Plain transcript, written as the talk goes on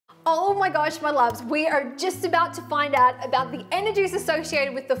Oh my gosh, my loves, we are just about to find out about the energies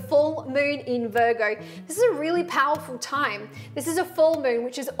associated with the full moon in Virgo. This is a really powerful time. This is a full moon,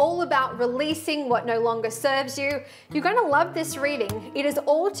 which is all about releasing what no longer serves you. You're going to love this reading. It is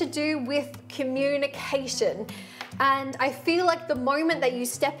all to do with communication. And I feel like the moment that you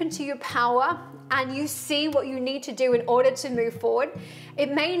step into your power and you see what you need to do in order to move forward, it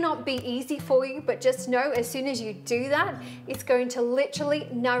may not be easy for you, but just know as soon as you do that, it's going to literally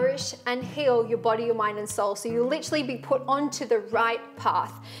nourish and heal your body, your mind, and soul. So you'll literally be put onto the right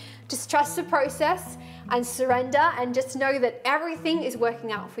path. Just trust the process and surrender, and just know that everything is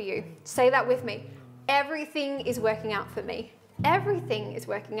working out for you. Say that with me. Everything is working out for me. Everything is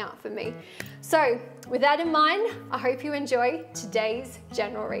working out for me. So with that in mind, I hope you enjoy today's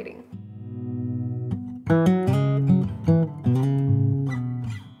general reading.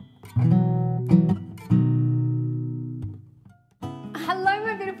 Hello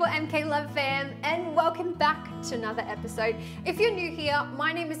my beautiful MK Love fam, and welcome back to another episode. If you're new here,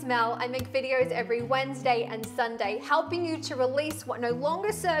 my name is Mel. I make videos every Wednesday and Sunday helping you to release what no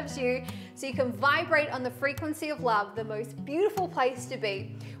longer serves you so you can vibrate on the frequency of love, the most beautiful place to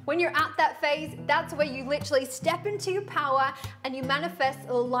be. When you're at that phase, that's where you literally step into your power and you manifest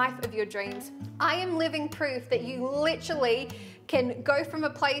the life of your dreams. I am living proof that you literally can go from a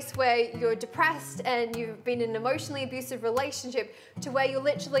place where you're depressed and you've been in an emotionally abusive relationship to where you're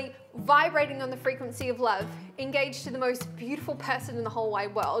literally vibrating on the frequency of love, engaged to the most beautiful person in the whole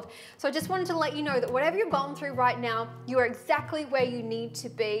wide world. So I just wanted to let you know that whatever you're going through right now, you are exactly where you need to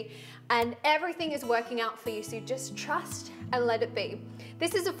be, and everything is working out for you. So you just trust and let it be.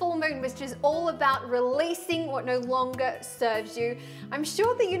 This is a full moon, which is all about releasing what no longer serves you. I'm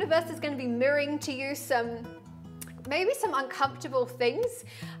sure the universe is going to be mirroring to you maybe some uncomfortable things.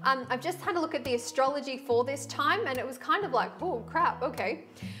 I've just had a look at the astrology for this time, and it was kind of like, oh crap, okay.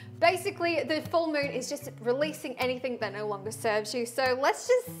 Basically, the full moon is just releasing anything that no longer serves you. So let's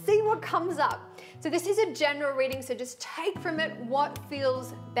just see what comes up. So this is a general reading, so just take from it what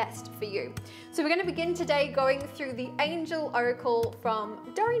feels best for you. So we're going to begin today going through the Angel Oracle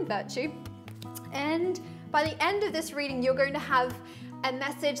from Doreen Virtue. And by the end of this reading, you're going to have a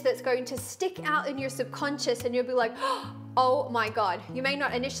message that's going to stick out in your subconscious, and you'll be like, oh my God. You may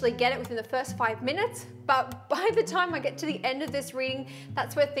not initially get it within the first 5 minutes, but by the time I get to the end of this reading,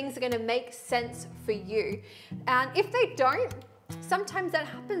 that's where things are going to make sense for you. And if they don't, sometimes that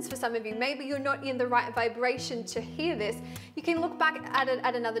happens for some of you. Maybe you're not in the right vibration to hear this. You can look back at it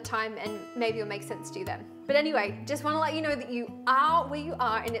at another time and maybe it'll make sense to you then. But anyway, just want to let you know that you are where you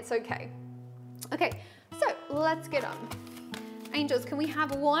are and it's okay. Okay, so let's get on. Angels, can we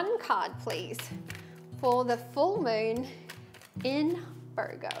have one card, please, for the full moon in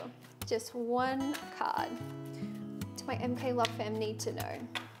Virgo? Just one card. What do my MK Love fam need to know?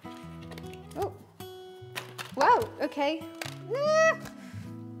 Oh, wow, okay.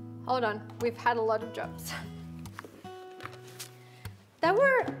 Hold on, we've had a lot of drops. There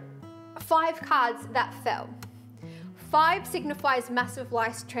were 5 cards that fell. 5 signifies massive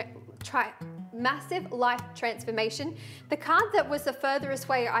life transformation. The card that was the furthest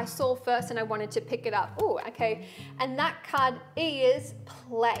away I saw first and I wanted to pick it up. Oh, okay. And that card is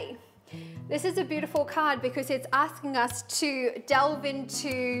play. This is a beautiful card because it's asking us to delve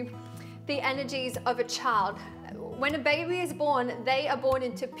into the energies of a child. When a baby is born, they are born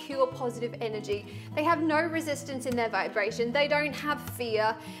into pure positive energy. They have no resistance in their vibration. They don't have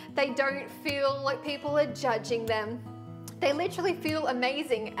fear. They don't feel like people are judging them. They literally feel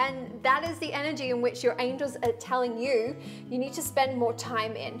amazing, and that is the energy in which your angels are telling you you need to spend more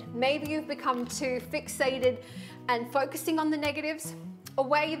time in. Maybe you've become too fixated and focusing on the negatives. A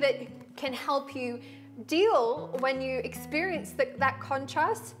way that can help you deal when you experience that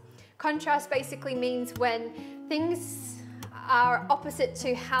contrast. Contrast basically means when things are opposite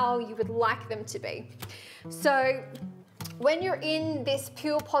to how you would like them to be. So when you're in this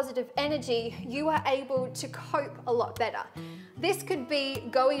pure positive energy, you are able to cope a lot better. This could be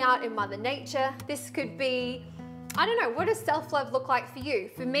going out in Mother Nature. This could be, I don't know, what does self-love look like for you?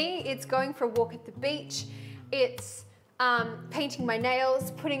 For me, it's going for a walk at the beach. It's painting my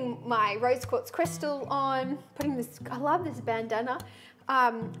nails, putting my rose quartz crystal on, putting this, I love this bandana,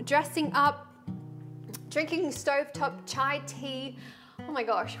 dressing up, drinking stovetop chai tea. Oh my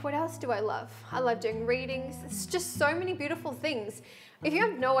gosh, what else do I love? I love doing readings. It's just so many beautiful things. If you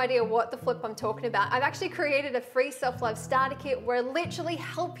have no idea what the flip I'm talking about, I've actually created a free self-love starter kit where I literally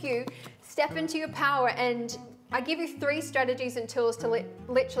help you step into your power, and I give you 3 strategies and tools to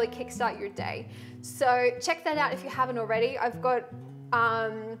literally kickstart your day. So check that out if you haven't already. I've got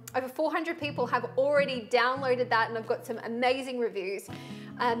over 400 people have already downloaded that, and I've got some amazing reviews.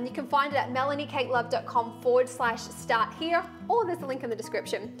 You can find it at melaniekatelove.com/start here, or there's a link in the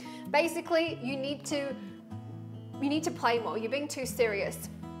description. Basically, you need to play more. You're being too serious.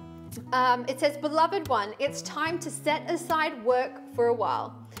 It says, beloved one, it's time to set aside work for a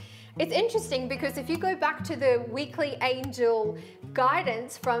while. It's interesting because if you go back to the weekly angel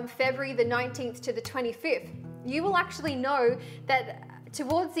guidance from February the 19th to the 25th, you will actually know that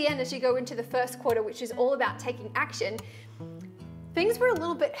towards the end, as you go into the first quarter, which is all about taking action, things were a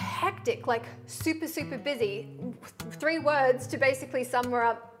little bit hectic, like super, super busy. 3 words to basically sum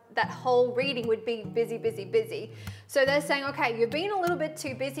up that whole reading would be busy, busy, busy. So they're saying, okay, you're being a little bit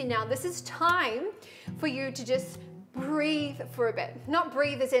too busy now. This is time for you to just breathe for a bit. Not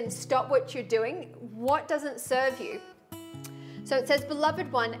breathe as in stop what you're doing. What doesn't serve you? So it says, beloved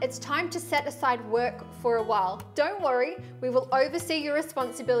one, it's time to set aside work for a while. Don't worry, we will oversee your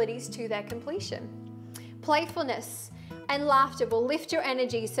responsibilities to their completion. Playfulness and laughter will lift your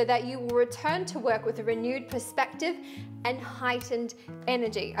energy so that you will return to work with a renewed perspective and heightened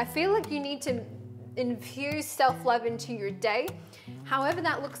energy. I feel like you need to infuse self-love into your day, however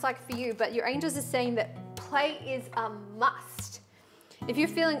that looks like for you, but your angels are saying that play is a must. If you're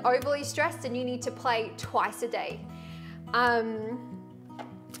feeling overly stressed, then you need to play twice a day.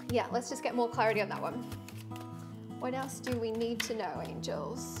 Yeah, let's just get more clarity on that one. What else do we need to know,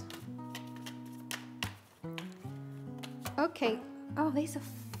 angels? Okay. Oh, these are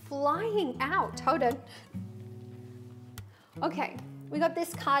flying out. Hold on. Okay, we got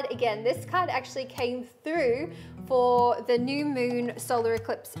this card again. This card actually came through for the new moon solar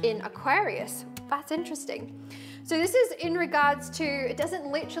eclipse in Aquarius. That's interesting. So this is in regards to, it doesn't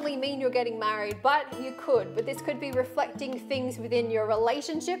literally mean you're getting married, but you could. But this could be reflecting things within your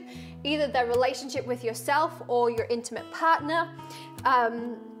relationship, either the relationship with yourself or your intimate partner.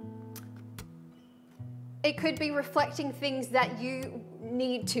 It could be reflecting things that you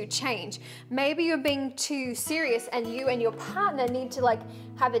need to change. Maybe you're being too serious and you and your partner need to like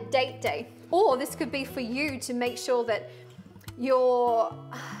have a date day. Or this could be for you to make sure that you're,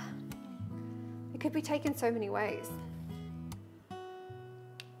 it could be taken so many ways.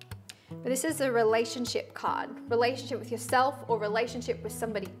 But this is a relationship card, relationship with yourself or relationship with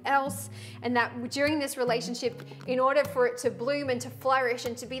somebody else. And that during this relationship, in order for it to bloom and to flourish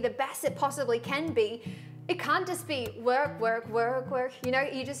and to be the best it possibly can be, it can't just be work, work, work, work. You know,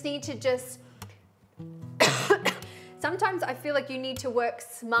 you just need to just, sometimes I feel like you need to work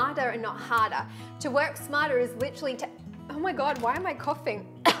smarter and not harder. To work smarter is literally to, oh my God, why am I coughing?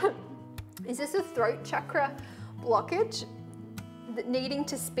 Is this a throat chakra blockage? Needing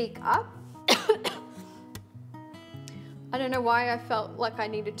to speak up? I don't know why I felt like I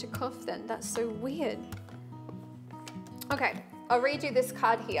needed to cough then. That's so weird. Okay, I'll read you this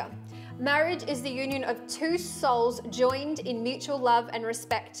card here. Marriage is the union of 2 souls joined in mutual love and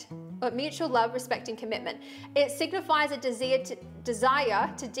respect, mutual love, respect, and commitment. It signifies a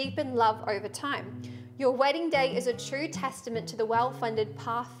desire to deepen love over time. Your wedding day is a true testament to the well-funded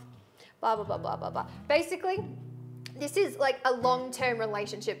path, blah, blah, blah, blah, blah, blah. Basically, this is like a long-term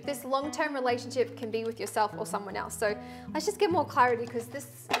relationship. This long-term relationship can be with yourself or someone else. So let's just get more clarity because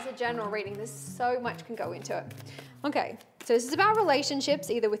this is a general reading. There's so much can go into it. Okay, so this is about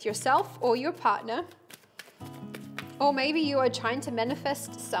relationships, either with yourself or your partner. Or maybe you are trying to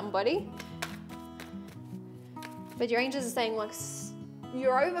manifest somebody. But your angels are saying, like,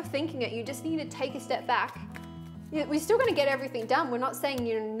 you're overthinking it. You just need to take a step back. We're still going to get everything done. We're not saying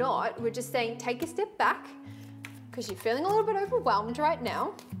you're not. We're just saying take a step back, because you're feeling a little bit overwhelmed right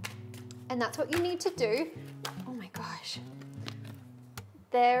now. And that's what you need to do. Oh my gosh.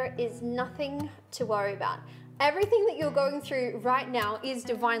 There is nothing to worry about. Everything that you're going through right now is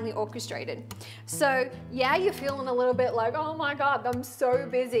divinely orchestrated. So yeah, you're feeling a little bit like, oh my God, I'm so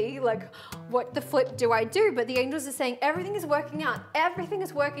busy. Like, what the flip do I do? But the angels are saying everything is working out. Everything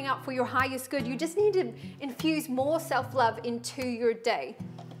is working out for your highest good. You just need to infuse more self-love into your day.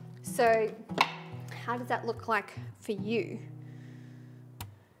 So how does that look like for you?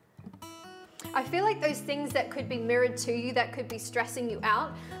 I feel like those things that could be mirrored to you, that could be stressing you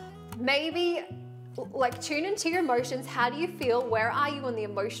out, maybe like tune into your emotions. How do you feel? Where are you on the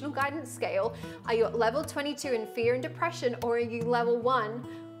emotional guidance scale? Are you at level 22 in fear and depression, or are you level 1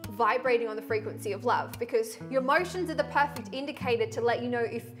 vibrating on the frequency of love? Because your emotions are the perfect indicator to let you know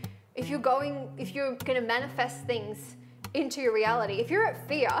if you're gonna manifest things into your reality. If you're at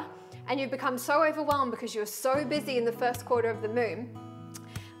fear and you've become so overwhelmed because you're so busy in the first quarter of the moon,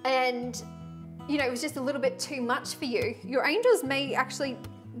 and you know, it was just a little bit too much for you, your angels may actually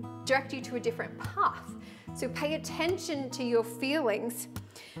direct you to a different path. So pay attention to your feelings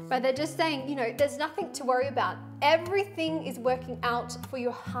But they're just saying, you know, there's nothing to worry about. Everything is working out for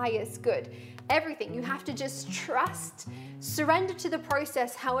your highest good. Everything. You have to just trust, surrender to the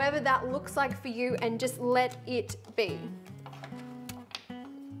process, however that looks like for you, and just let it be.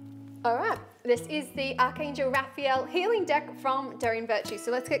 All right, this is the Archangel Raphael healing deck from Daring Virtue.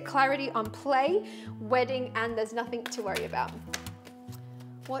 So let's get clarity on play, wedding, and there's nothing to worry about.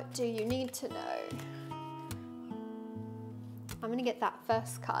 What do you need to know? I'm gonna get that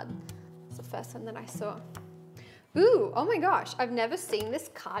first card. It's the first one that I saw. Ooh, oh my gosh, I've never seen this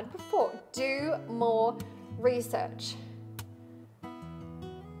card before. Do more research. I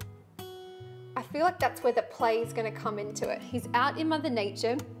feel like that's where the play is gonna come into it. He's out in Mother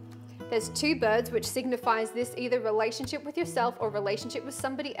Nature. There's two birds, which signifies this either relationship with yourself or relationship with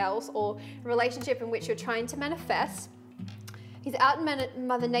somebody else, or relationship in which you're trying to manifest. He's out in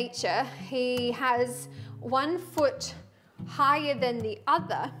Mother Nature. He has 1 foot higher than the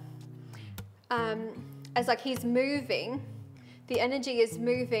other, as like he's moving. The energy is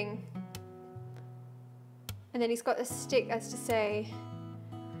moving. And then he's got a stick as to say,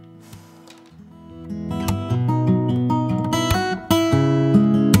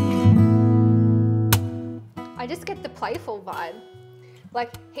 I just get the playful vibe.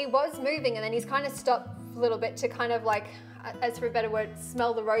 Like he was moving and then he's kind of stopped a little bit to kind of like, as for a better word,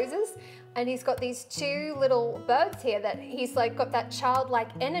 smell the roses. And he's got these 2 little birds here that he's like got that childlike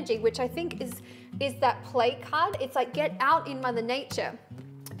energy, which I think is that play card. It's like get out in Mother Nature.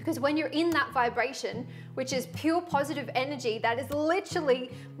 Because when you're in that vibration, which is pure positive energy, that is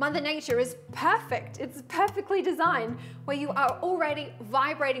literally, Mother Nature is perfect. It's perfectly designed where you are already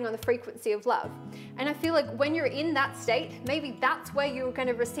vibrating on the frequency of love. And I feel like when you're in that state, maybe that's where you're going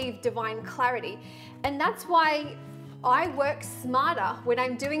to receive divine clarity. And that's why I work smarter when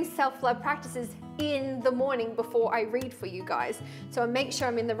I'm doing self-love practices in the morning before I read for you guys. So I make sure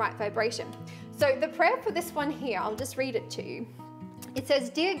I'm in the right vibration. So the prayer for this one here, I'll just read it to you. It says,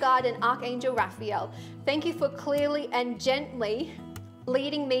 Dear God and Archangel Raphael, thank you for clearly and gently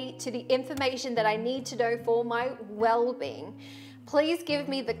leading me to the information that I need to know for my well-being. Please give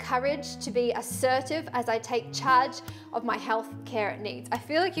me the courage to be assertive as I take charge of my health care needs. I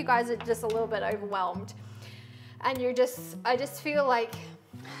feel like you guys are just a little bit overwhelmed. And I just feel like,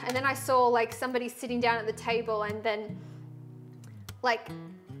 and then I saw like somebody sitting down at the table and then like,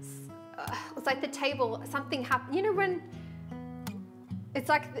 it's like the table, something happened, you know when, it's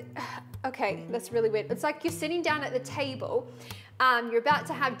like, okay, that's really weird. It's like you're sitting down at the table, you're about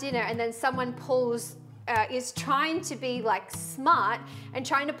to have dinner and then someone is trying to be like smart and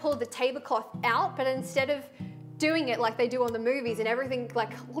trying to pull the tablecloth out, but instead of doing it like they do on the movies and everything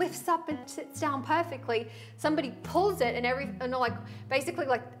like lifts up and sits down perfectly, somebody pulls it and like basically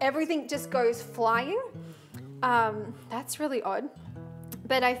like everything just goes flying. That's really odd.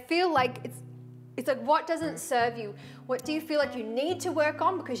 But I feel like it's like, what doesn't serve you? What do you feel like you need to work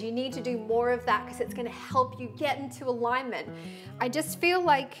on? Because you need to do more of that because it's going to help you get into alignment. I just feel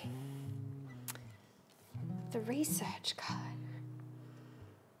like the research card.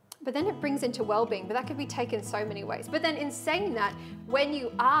 But then it brings into well-being, but that could be taken so many ways. But then in saying that, when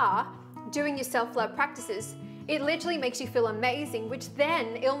you are doing your self-love practices, it literally makes you feel amazing, which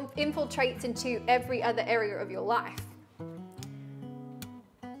then infiltrates into every other area of your life.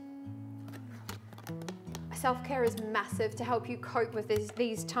 Self-care is massive to help you cope with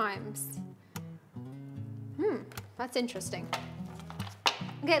these times. That's interesting.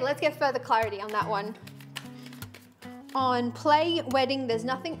 Okay, let's get further clarity on that one. On play, wedding, there's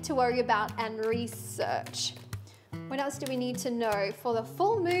nothing to worry about, and research. What else do we need to know for the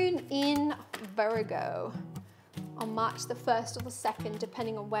full moon in Virgo on March the 1st or the 2nd,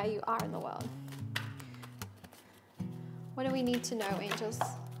 depending on where you are in the world? What do we need to know, angels?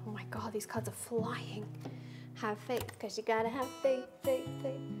 Oh my God, these cards are flying. Have faith, because you gotta have faith, faith,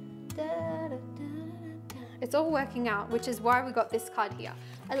 faith. Da, da, da, da. It's all working out, which is why we got this card here.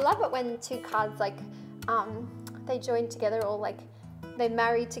 I love it when 2 cards like they join together or like they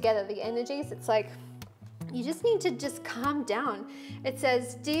marry together the energies. It's like you just need to just calm down. It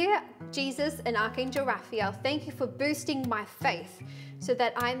says, Dear Jesus and Archangel Raphael, thank you for boosting my faith so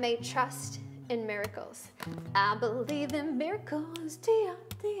that I may trust in miracles. I believe in miracles. Dear,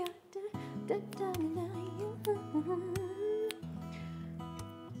 dear, da, da, da, da.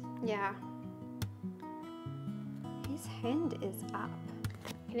 Yeah. His hand is up.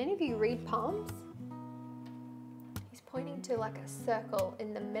 Can any of you read palms? He's pointing to like a circle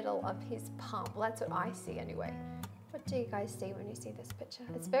in the middle of his palm. Well, that's what I see anyway. What do you guys see when you see this picture?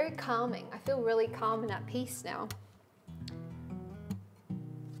 It's very calming. I feel really calm and at peace now.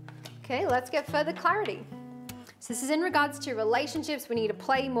 Okay, let's get further clarity. So this is in regards to relationships. We need to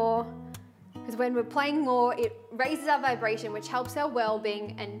play more, because when we're playing more, it raises our vibration, which helps our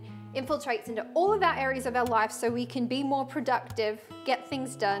well-being and infiltrates into all of our areas of our life so we can be more productive, get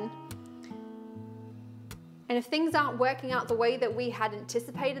things done. And if things aren't working out the way that we had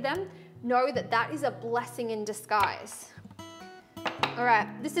anticipated them, know that that is a blessing in disguise. All right,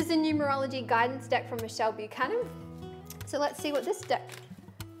 this is a numerology guidance deck from Michelle Buchanan. So let's see what this deck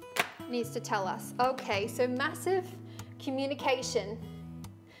needs to tell us. Okay, so massive communication.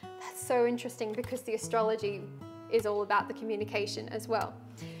 That's so interesting because the astrology is all about the communication as well.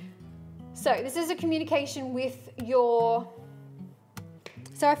 So this is a communication with your...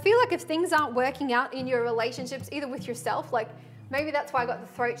 So I feel like if things aren't working out in your relationships, either with yourself, like maybe that's why I got the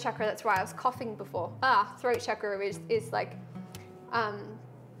throat chakra, that's why I was coughing before. Throat chakra is like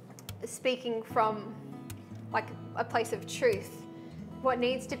speaking from like a place of truth. What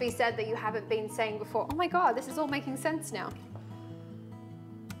needs to be said that you haven't been saying before. Oh my God, this is all making sense now.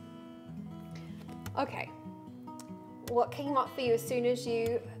 Okay. What came up for you as soon as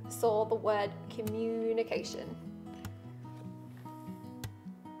you saw the word communication?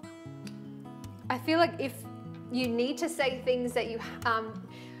 I feel like if you need to say things that you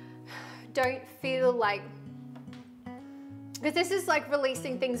don't feel like, because this is like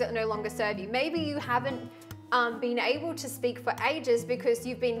releasing things that no longer serve you. Maybe you haven't been able to speak for ages because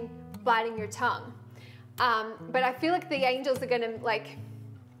you've been biting your tongue. But I feel like the angels are gonna, like,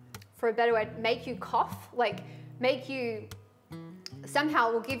 for a better word, make you cough, like make you,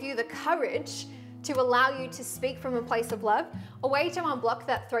 somehow will give you the courage to allow you to speak from a place of love. A way to unblock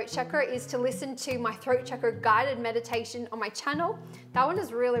that throat chakra is to listen to my throat chakra guided meditation on my channel. That one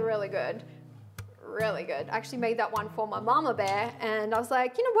is really, really good. Really good. I actually made that one for my mama bear and I was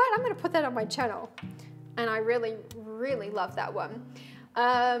like, you know what? I'm gonna put that on my channel. And I really, really love that one.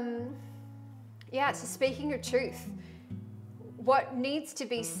 Yeah, so speaking your truth. What needs to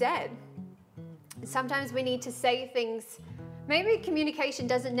be said? Sometimes we need to say things. Maybe communication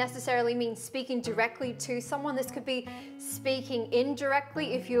doesn't necessarily mean speaking directly to someone. This could be speaking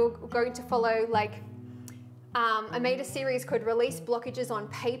indirectly if you're going to follow, like, I made a series called Release Blockages on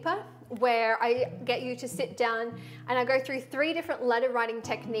Paper, where I get you to sit down and I go through 3 different letter writing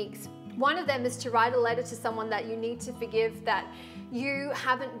techniques. One of them is to write a letter to someone that you need to forgive, that you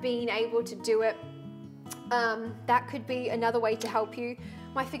haven't been able to do it. That could be another way to help you.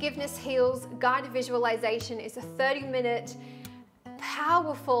 My Forgiveness Heals guided visualization is a 30-minute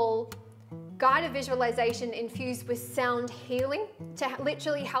powerful guided visualization infused with sound healing to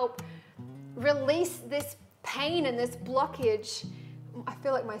literally help release this pain and this blockage. I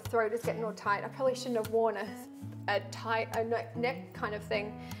feel like my throat is getting all tight. I probably shouldn't have worn a neck kind of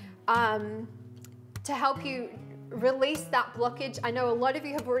thing. To help you release that blockage. I know a lot of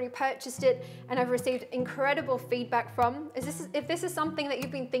you have already purchased it and I've received incredible feedback from. If this is something that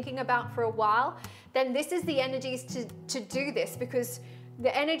you've been thinking about for a while, then this is the energies to do this, because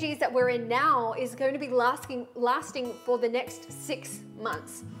the energies that we're in now is going to be lasting for the next 6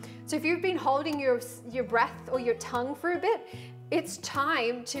 months. So if you've been holding your breath or your tongue for a bit, it's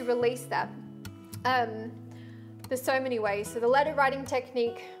time to release that. There's so many ways. So the letter writing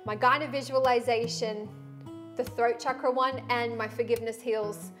technique, my guided visualization, the throat chakra one, and my Forgiveness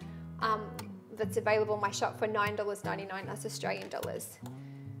Heals that's available in my shop for $9.99. That's Australian dollars.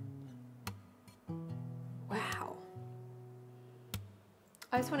 Wow.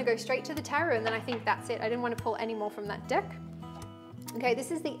 I just want to go straight to the tarot and then I think that's it. I didn't want to pull any more from that deck. Okay,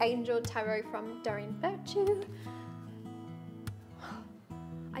 this is the Angel Tarot from Doreen Virtue.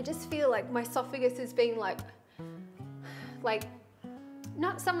 I just feel like my esophagus is being like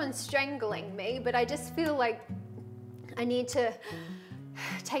not someone strangling me, but I just feel like I need to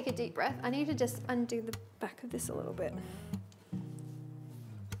take a deep breath. I need to just undo the back of this a little bit.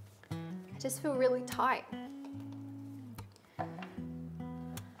 I just feel really tight.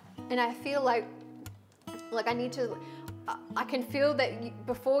 And I feel like I need to, I can feel that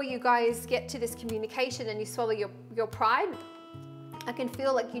before you guys get to this communication and you swallow your pride, I can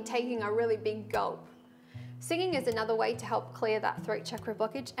feel like you're taking a really big gulp. Singing is another way to help clear that throat chakra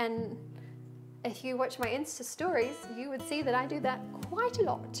blockage, and if you watch my Insta stories, you would see that I do that quite a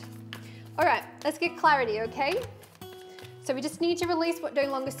lot. All right, let's get clarity, okay? So we just need to release what no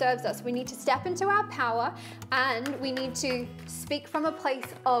longer serves us. We need to step into our power and we need to speak from a place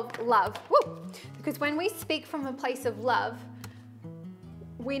of love. Woo! Because when we speak from a place of love,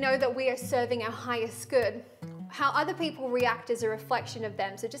 we know that we are serving our highest good. How other people react is a reflection of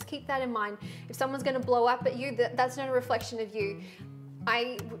them. So just keep that in mind. If someone's going to blow up at you, that's not a reflection of you.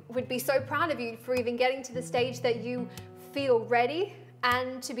 I would be so proud of you for even getting to the stage that you feel ready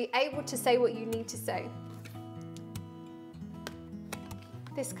and to be able to say what you need to say.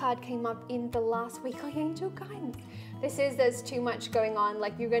 this card came up in the last weekly angel guidance. There's too much going on,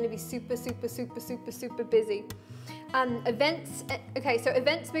 like you're going to be super, super, super, super, super busy. Events, okay, so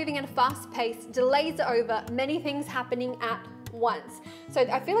events moving at a fast pace, delays are over, many things happening at once. So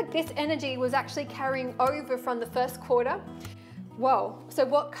I feel like this energy was actually carrying over from the first quarter. Whoa, so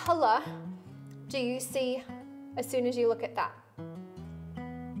what color do you see as soon as you look at that?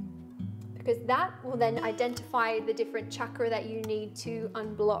 Because that will then identify the different chakra that you need to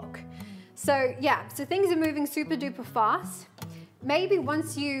unblock. So yeah, so things are moving super duper fast. Maybe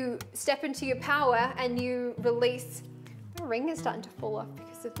once you step into your power and you release, my ring is starting to fall off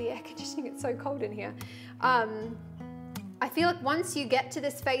because of the air conditioning, it's so cold in here. I feel like once you get to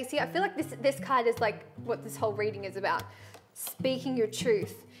this phase here, I feel like this card is like what this whole reading is about, speaking your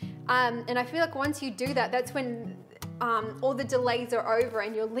truth. And I feel like once you do that, that's when all the delays are over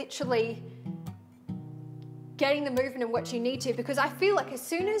and you're literally getting the movement and what you need to. Because I feel like as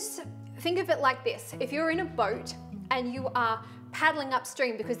soon as, think of it like this, if you're in a boat and you are paddling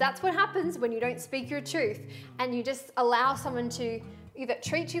upstream, because that's what happens when you don't speak your truth and you just allow someone to either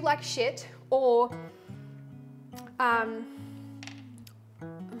treat you like shit or I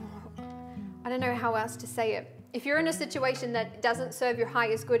don't know how else to say it. If you're in a situation that doesn't serve your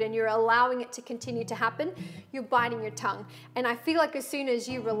highest good and you're allowing it to continue to happen, you're biting your tongue. And I feel like as soon as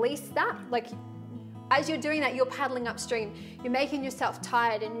you release that, like as you're doing that, you're paddling upstream. You're making yourself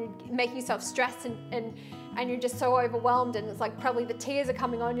tired and you're making yourself stressed and you're just so overwhelmed and it's like probably the tears are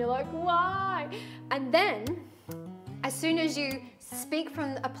coming on. You're like, why? And then as soon as you speak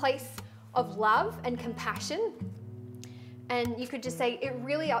from a place of love and compassion, and you could just say, it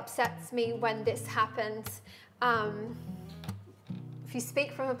really upsets me when this happens. If you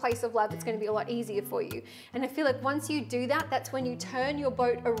speak from a place of love, it's going to be a lot easier for you. And I feel like once you do that, that's when you turn your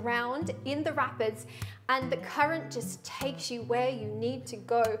boat around in the rapids and the current just takes you where you need to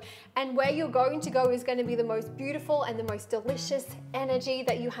go. And where you're going to go is going to be the most beautiful and the most delicious energy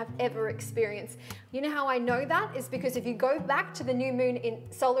that you have ever experienced. You know how I know that? Is because if you go back to the new moon in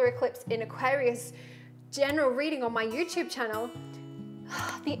solar eclipse in Aquarius general reading on my YouTube channel,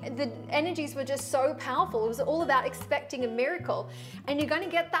 the energies were just so powerful. It was all about expecting a miracle. And you're going to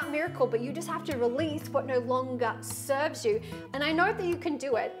get that miracle, but you just have to release what no longer serves you. And I know that you can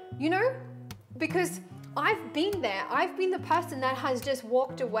do it, you know, because I've been there. I've been the person that has just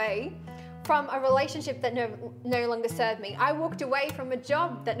walked away from a relationship that no longer served me. I walked away from a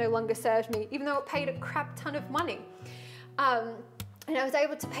job that no longer served me, even though it paid a crap ton of money. And I was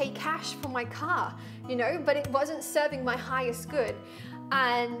able to pay cash for my car, you know, but it wasn't serving my highest good.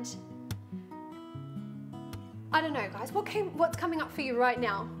 And I don't know, guys, what's coming up for you right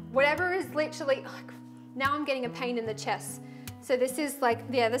now? Whatever is literally, like, now I'm getting a pain in the chest. So this is like,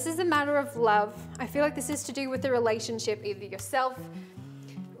 yeah, this is a matter of love. I feel like this is to do with the relationship, either yourself,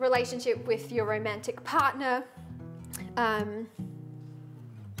 relationship with your romantic partner.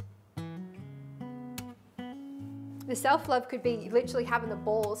 The self-love could be literally having the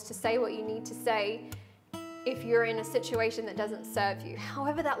balls to say what you need to say if you're in a situation that doesn't serve you,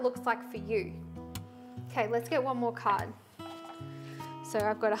 however that looks like for you. Okay, let's get one more card. So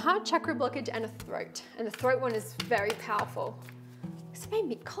I've got a heart chakra blockage and a throat. And the throat one is very powerful. This made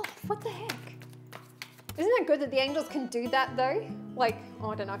me cough, what the heck? Isn't it good that the angels can do that though? Like,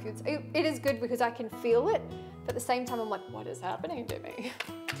 oh, I don't know if it is good because I can feel it, but at the same time I'm like, what is happening to me?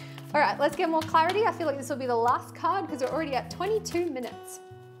 All right, let's get more clarity. I feel like this will be the last card because we're already at 22 minutes.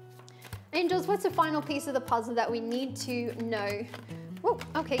 Angels, what's the final piece of the puzzle that we need to know? Whoa,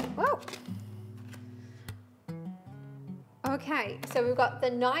 okay, whoa. Okay, so we've got the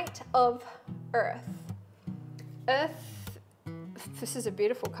Knight of Earth. Earth, this is a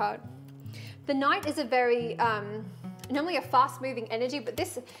beautiful card. The Knight is a very, normally a fast moving energy, but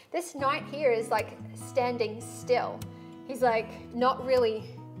this Knight here is like standing still. He's like not really,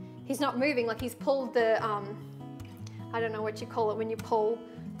 he's not moving, like he's pulled the, I don't know what you call it when you pull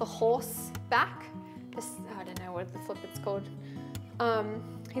the horse back. I don't know what the flip it's called.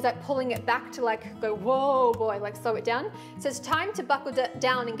 He's like pulling it back to like go, whoa boy, like slow it down. So it's time to buckle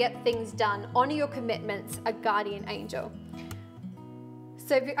down and get things done. Honor your commitments, a guardian angel.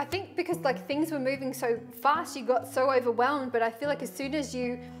 So I think because like things were moving so fast, you got so overwhelmed, but I feel like as soon as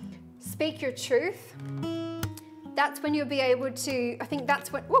you speak your truth, that's when you'll be able to, I think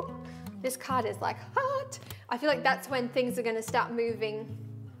that's when, whoa, this card is like hot. I feel like that's when things are gonna start moving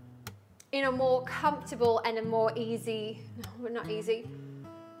in a more comfortable and a more easy, well, not easy.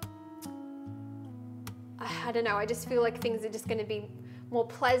 I don't know, I just feel like things are just gonna be more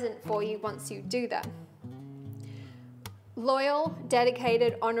pleasant for you once you do that. Loyal,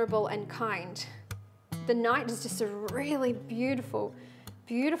 dedicated, honorable, and kind. The Knight is just a really beautiful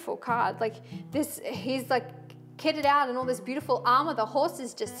beautiful card. Like this, he's like kitted out in all this beautiful armor. The horse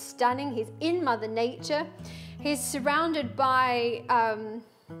is just stunning. He's in Mother Nature. He's surrounded by,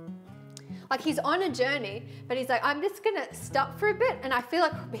 like he's on a journey, but he's like, I'm just gonna stop for a bit. And I feel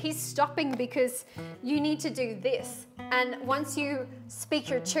like he's stopping because you need to do this. And once you speak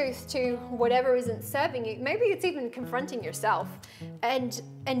your truth to whatever isn't serving you, maybe it's even confronting yourself and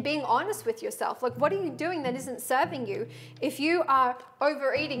being honest with yourself. Like, what are you doing that isn't serving you? If you are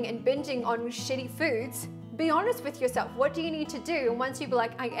overeating and binging on shitty foods, be honest with yourself. What do you need to do? And once you be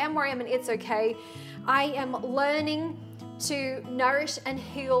like, I am where I am and it's okay. I am learning to nourish and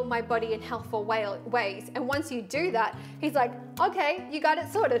heal my body in healthful ways. And once you do that, he's like, okay, you got it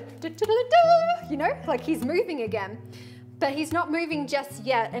sorted. You know, like he's moving again. But he's not moving just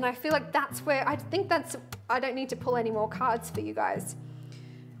yet. And I feel like that's where, I don't need to pull any more cards for you guys.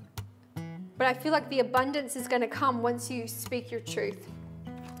 But I feel like the abundance is going to come once you speak your truth.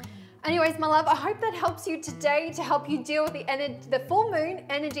 Anyways, my love, I hope that helps you today to help you deal with the full moon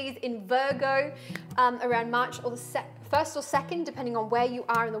energies in Virgo around March or the 1st or 2nd, depending on where you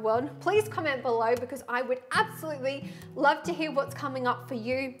are in the world. Please comment below because I would absolutely love to hear what's coming up for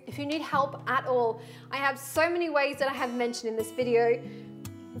you. If you need help at all, I have so many ways that I have mentioned in this video.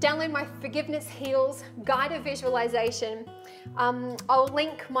 Download my Forgiveness Heals guided visualization. I'll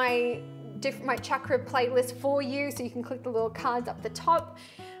link my chakra playlist for you so you can click the little cards up the top.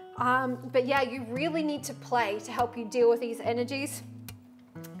 But yeah, you really need to play to help you deal with these energies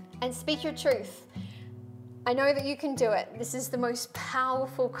and speak your truth. I know that you can do it. This is the most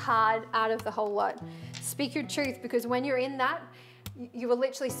powerful card out of the whole lot. Speak your truth, because when you're in that, you are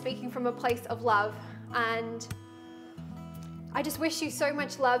literally speaking from a place of love. And I just wish you so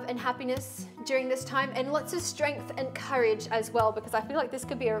much love and happiness during this time, and lots of strength and courage as well, because I feel like this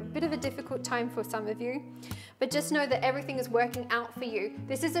could be a bit of a difficult time for some of you. But just know that everything is working out for you.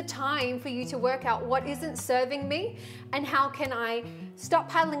 This is a time for you to work out what isn't serving me and how can I stop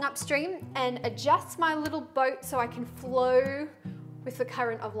paddling upstream and adjust my little boat so I can flow with the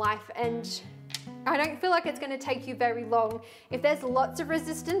current of life. And I don't feel like it's going to take you very long. If there's lots of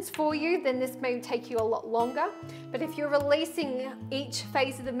resistance for you, then this may take you a lot longer. But if you're releasing each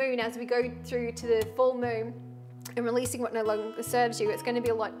phase of the moon as we go through to the full moon and releasing what no longer serves you, it's going to be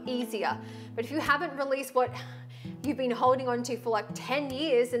a lot easier. But if you haven't released what you've been holding on to for like 10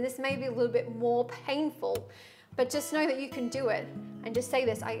 years, then this may be a little bit more painful. But just know that you can do it. And just say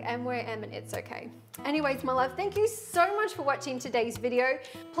this, I am where I am and it's okay. Anyways, my love, thank you so much for watching today's video.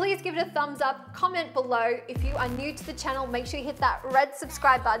 Please give it a thumbs up, comment below. If you are new to the channel, make sure you hit that red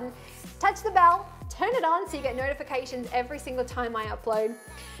subscribe button, touch the bell, turn it on so you get notifications every single time I upload.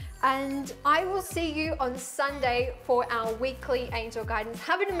 And I will see you on Sunday for our weekly angel guidance.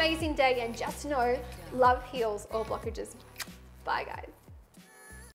 Have an amazing day, and just know, love heals all blockages. Bye, guys.